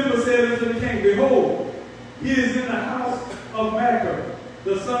 And Ziba said unto the king, behold, he is in the house of Machir,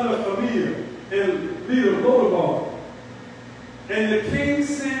 the son of Amir, and leader of Lodabar. And the king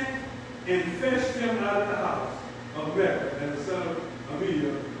sent and fetched him out of the house of Mecca, and the son of Abiah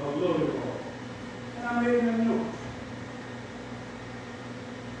of Lodebar. And I made him know.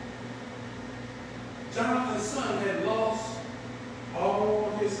 Jonathan's son had lost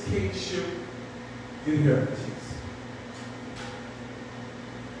all his kingship inheritance.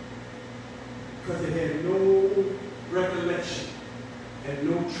 Because he had no recollection and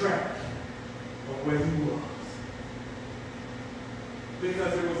no track of where he was.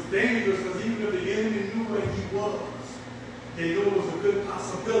 Because it was dangerous, because even if the enemy knew where he was, they knew it was a good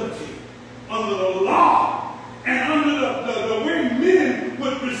possibility under the law and under the way men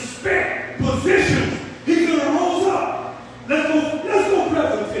would respect positions. He could have rose up. Let's go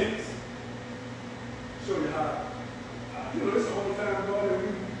present tense. Show you how. This is all the time God that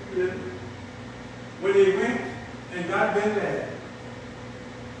we live. When they went and got Bin Laden,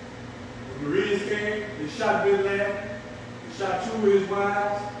 the Marines came, they shot Bin Laden, they shot 2 of his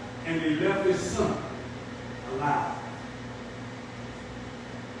wives, and they left his son alive.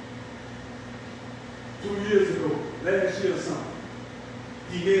 2 years ago, last year or something,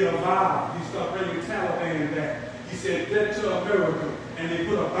 he made a vow. He started bringing Taliban back. He said, "Death to America," and they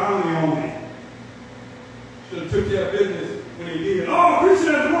put a bounty on that. Should have took care of business when they did. Oh,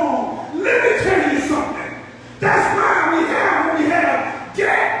 preacher, that's wrong. Let me tell you something. That's why we have what we have.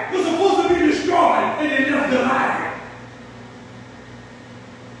 Death was supposed to be destroyed, and they left divided.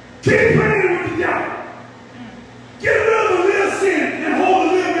 Keep playing with the devil. Get rid of the little sin and hold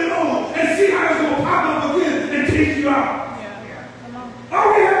a little bit on and see how it's going to pop up again and take you out. Yeah. Come on. Are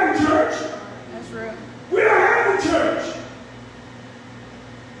we having church? That's real. We are having church.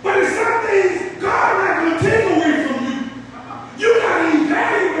 But in some things, God not going to take away from you. You got to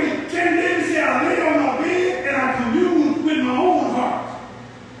evaluate. Can David say, I lay on my bed and I commune with my own heart?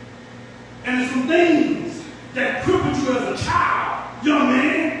 And there's some things that crippled you as a child, young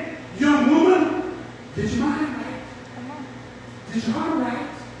man, young woman. Get your mind right. Come on. Get your heart right.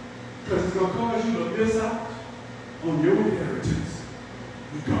 Because it's going to cause you to miss out on your inheritance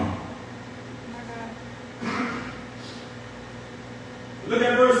with God. My God. Look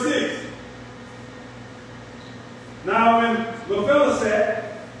at verse 6. Now when Mephibosheth,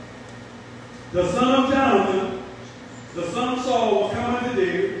 the son of Jonathan, the son of Saul, was coming to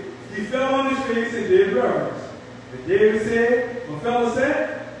David, he fell on his face and did reverence. And David said,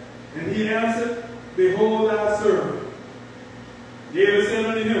 Mephibosheth, and he answered, Behold thy servant. David said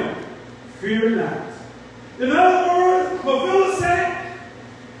unto him, Fear not. In other words, Mephibosheth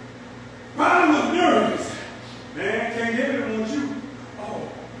probably was nervous. Man, can't David want you. Oh,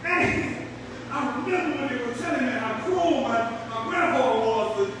 man. I remember when they were telling me how cruel my grandfather was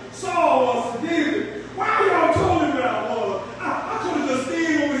to Saul was to David. Why y'all told me where I was? I could have just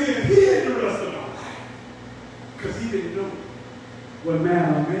stayed over here and hid the rest of my life. Because he didn't know what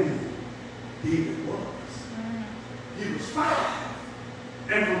man of man David was. He was 5.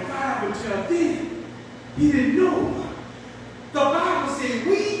 And from 5 until then, he didn't know. The Bible says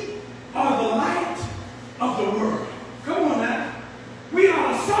we are the light of the world. Come on now. We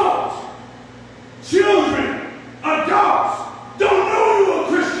are the salt. Children, adults, don't know you're a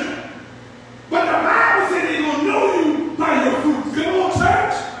Christian. But the Bible said they're going to know you by your fruits. Come on,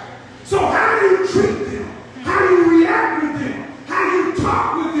 church. So how do you treat them? How do you react with them? How do you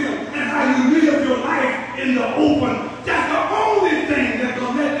talk with them? And how you live your life in the open? That's the only thing that's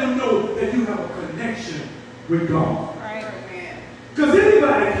going to let them know that you have a connection with God. Right. Because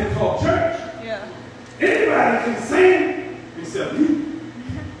anybody can talk church. Yeah. Anybody can sing except you.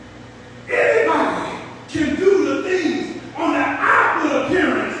 Anybody can do the things on the outward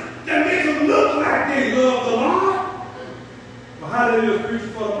appearance that makes them look like they love the Lord. But how they live preaching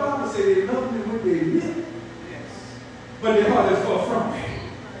for the Bible say they love me when they live. Yes. But their heart is far from me.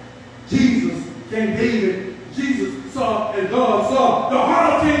 Jesus, King David, Jesus saw and God saw the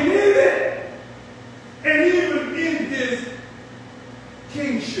heart of King David. And even in his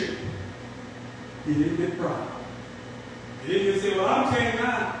kingship, he didn't get proud. He didn't say, well, I'm king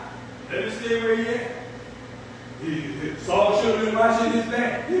now. Let me stay where he at. Saul should have been watching his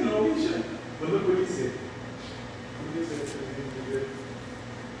back. You know, he should. But look what he said. Look what he said.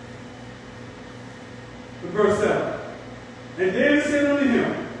 Verse 7. And David said unto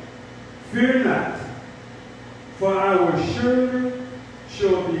him, Fear not, for I will surely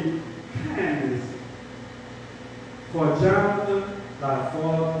show thee kindness for Jonathan thy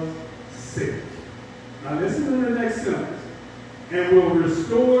father's sake. Now listen to the next sentence. And will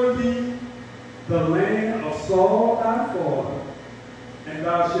restore thee the land of Saul thy father, and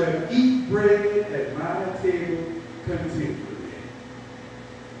thou shalt eat bread at my table continually.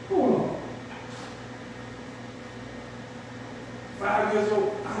 Hold on. 5 years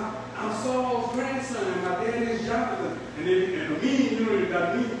old. I'm Saul's grandson, and my dad is Jonathan. And the mean, you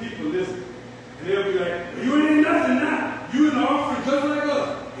got mean people listen. And they'll be like, well, you ain't nothing now. You in the offering just like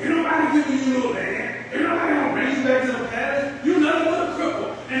us. Ain't nobody giving you no land. Ain't nobody gonna bring you back to the palace. You nothing but a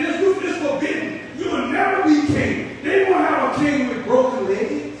cripple. And this group is forbidden. You will never be king. They won't have a king with broken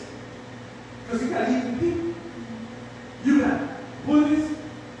legs. Because you got evil people. You got bullies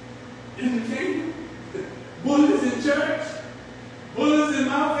in the kingdom, bullies in church, bullies in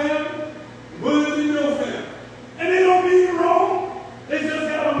my family, bullies in your family. And they don't mean wrong. They just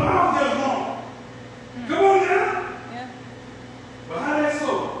got a mouth that's wrong. Come on now. Yeah. But how that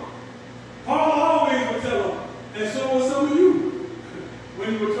so? Paul always would tell them, and so will some of you,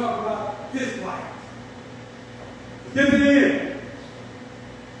 when you were talking about his life. Get to the end.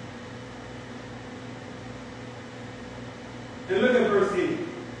 And look at verse 8.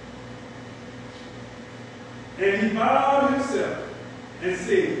 And he bowed himself and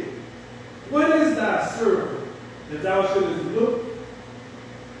said, what is thy servant that thou shouldest look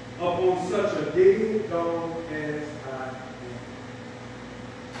upon such a dead dog as I am?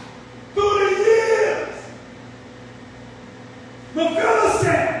 Through the years, the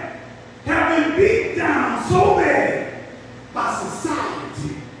Philistines have been beat down so bad by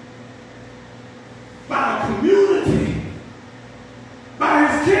society, by the community, by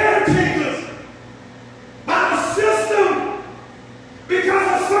his caretakers, by the system,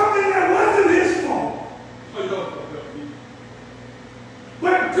 because of something that wasn't his fault.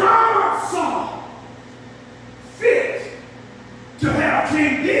 But God saw fit to have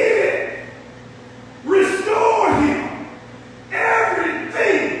King David restore him.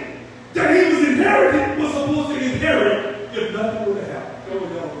 Everything that he was inherited was supposed to inherit if nothing would have happened. Go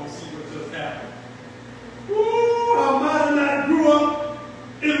down and see what just happened. Ooh, I might have not grew up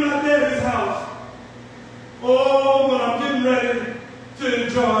in my daddy's house. Oh, but I'm getting ready to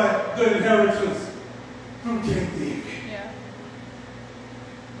enjoy the inheritance from King David. Yeah.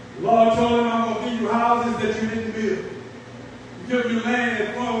 The Lord told him, I'm going to give you houses that you didn't build. Give you land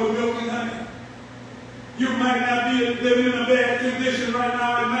that's flowing with milk and honey. You might not be living in a bad condition right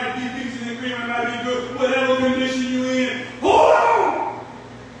now. It might be peaches and cream. It might be good. Whatever condition you're in, hold on!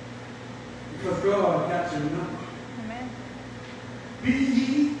 Because God got your number. Amen. Be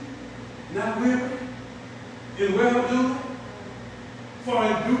ye not weary in well doing, for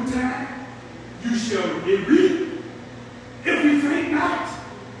in due time you shall reap if you faint not.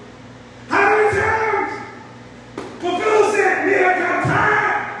 How many times? Fulfill said, me, I got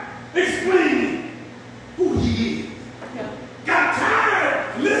time explaining who he is. Yeah. Got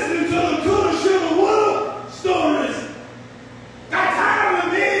tired listening to the coulda, shoulda, woulda stories. Got tired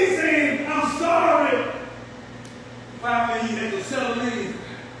of me saying, I'm sorry. Finally, he had to settle in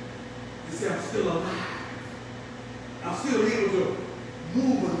and say, I'm still alive. I'm still able to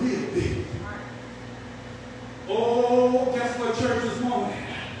move a little bit. Oh, guess what, church, this morning?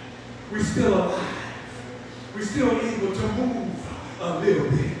 We're still alive. We're still able to move a little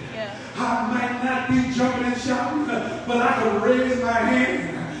bit. Yeah. I might not be jumping and shouting, but I can raise my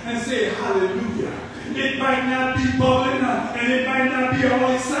hand and say hallelujah. It might not be bubbling and it might not be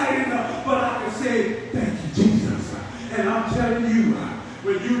all exciting, but I can say thank you, Jesus. And I'm telling you,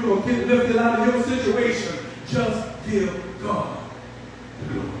 when you will get lifted out of your situation, just give God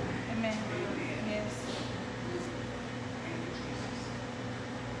the glory. Amen. Yes.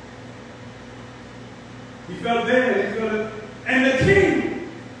 He felt bad. He felt it. And the king,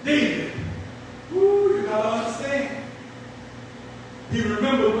 David, ooh, you gotta understand. He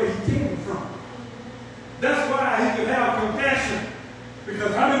remembered where he came from. That's why he could have compassion.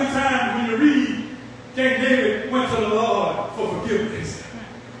 Because how many times when you read, King David went to the Lord for forgiveness.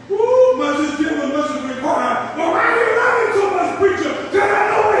 Ooh, much is given, much is required. Well, why do you love him so much, preacher? Because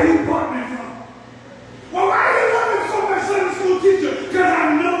I know where he brought me from. Well, why do you love him so much, Sunday school teacher? Because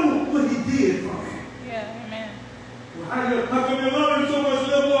I know what he did for me. Yeah. Amen. Well, how come you love him so much,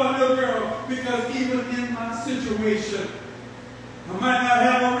 little boy, little girl? Because even in my situation, I might not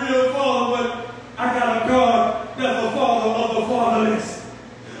have a real father, but I got a God that's the father of the fatherless.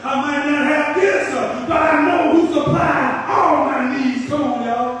 I might not have this, but I know who supplied all my needs. Come on,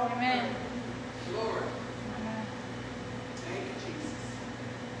 y'all. Amen. Lord. Amen. Thank you, Jesus.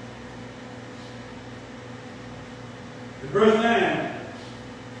 In verse 9,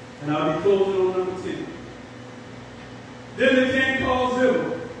 and I'll be closing on number 10. Then the king called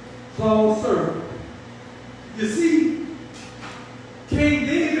Ziba, Saul's servant. You see, King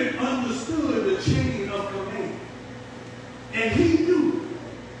David understood the chain of command. And he knew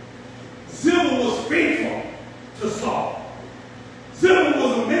Ziba was faithful to Saul. Ziba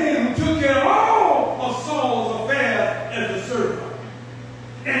was a man who took care of all of Saul's affairs as a servant.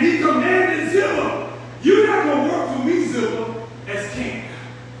 And he commanded Ziba, you're not going to work for me, Ziba, as king.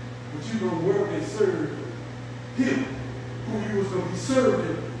 But you're going to work and serve him who you was going to be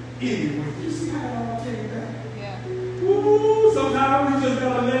serving anyway. You see how it all came back? Yeah. Ooh, sometimes we just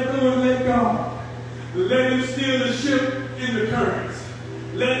got to let go and let God. Let him steer the ship in the currents.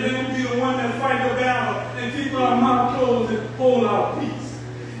 Let him be the one that fight the battle and keep our mouth closed and hold our peace.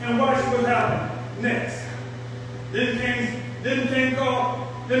 And watch what happened next. Then the king called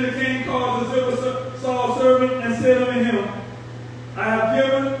the Ziba Saul's servant and said unto him, I have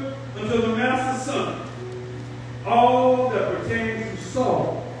given unto the master's son all that pertains to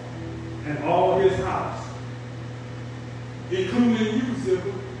Saul and all his house, including you,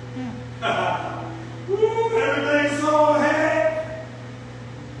 Ziba. Ooh, everything Saul had,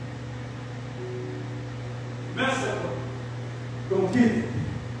 mess up, gonna get it.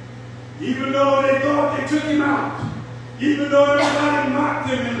 Even though they thought they took him out, even though everybody mocked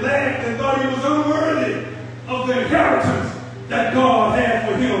him and laughed and thought he was unworthy of the inheritance that God had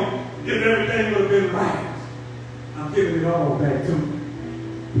for him, if everything would have been right, I'm giving it all back to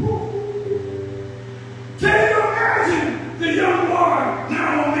him. Woo. Can you imagine the young boy,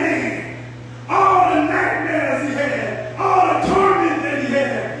 now a man, all the nightmares he had, all the torment that he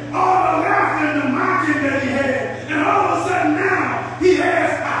had, all the laughter and the mocking that he had, and all of a sudden now he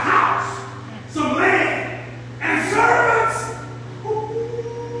has a house, some land, and servants?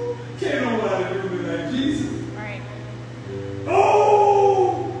 Ooh, can't nobody do me like Jesus. Right.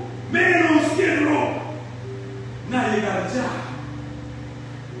 Oh, man on Skid Row. Now you got a job.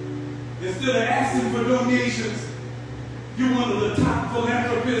 Instead of asking for donations, you're one of the top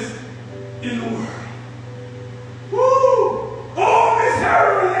philanthropists in the world. Woo! Oh, Miss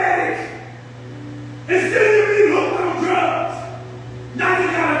Heroin addict. Instead of being hooked on drugs, now you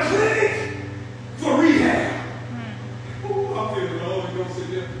got a clinic for rehab. Ooh, I'm feeling the Holy Ghost in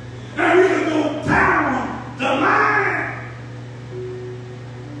there. And we can go down the line.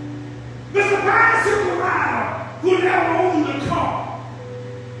 Mr. Bicycle Rider, who never owned a car,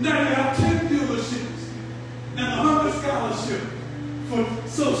 now you have 10 dealerships and 100 scholarships for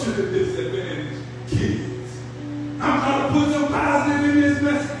socially disadvantaged kids. I'm trying to put some positive in this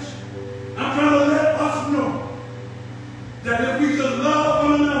message. I'm trying to let us know that if we just love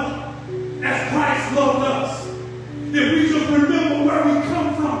one another as Christ loved us, if we just remember where we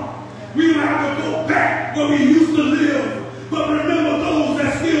come from, we don't have to go back where we used to live, but remember those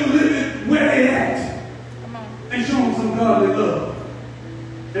that still living where they at. Come on. And show them some godly love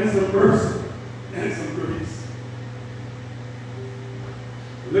and some mercy and some grace.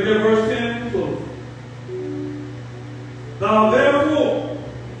 Look at verse 10 and close. Thou therefore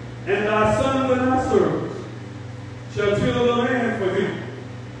and thy sons and thy servants shall till the land for him.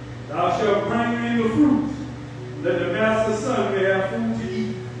 Thou shalt bring in the fruits, that the master's son may have food to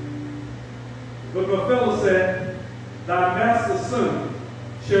eat. But my fellow said, thy master's son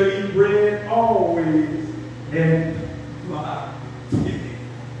shall eat bread always and my giving.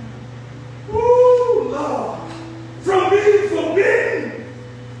 Woo, Lord, from being forbidden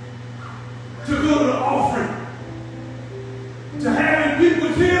to go to the offering, to having people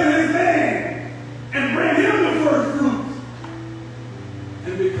till his land and bring him the first fruits,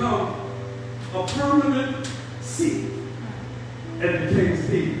 and become a permanent seat at the king's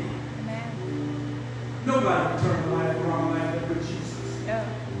table. Nobody can turn a life around like that but Jesus. Yeah.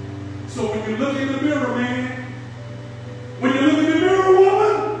 So when you look in the mirror, man, when you look in the mirror,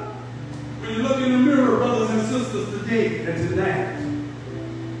 woman, when you look in the mirror, brothers and sisters, today and tonight,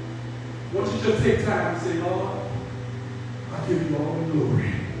 won't you just take time and say, Lord, I give you all the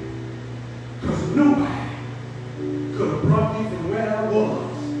glory. Because nobody could have brought me from where I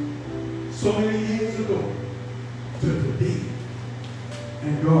was so many years ago to today.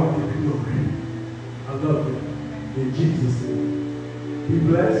 And God give you glory. I love you. In Jesus' name. Be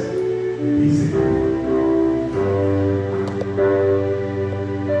blessed. Be safe.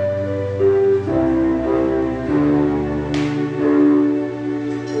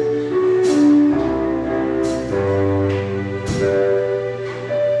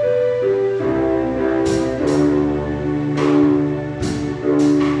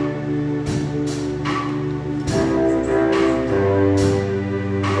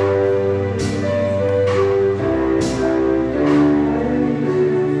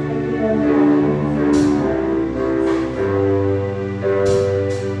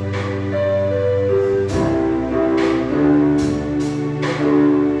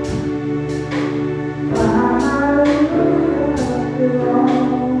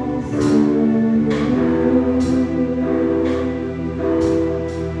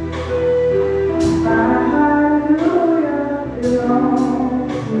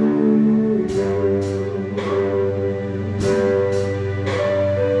 Amen.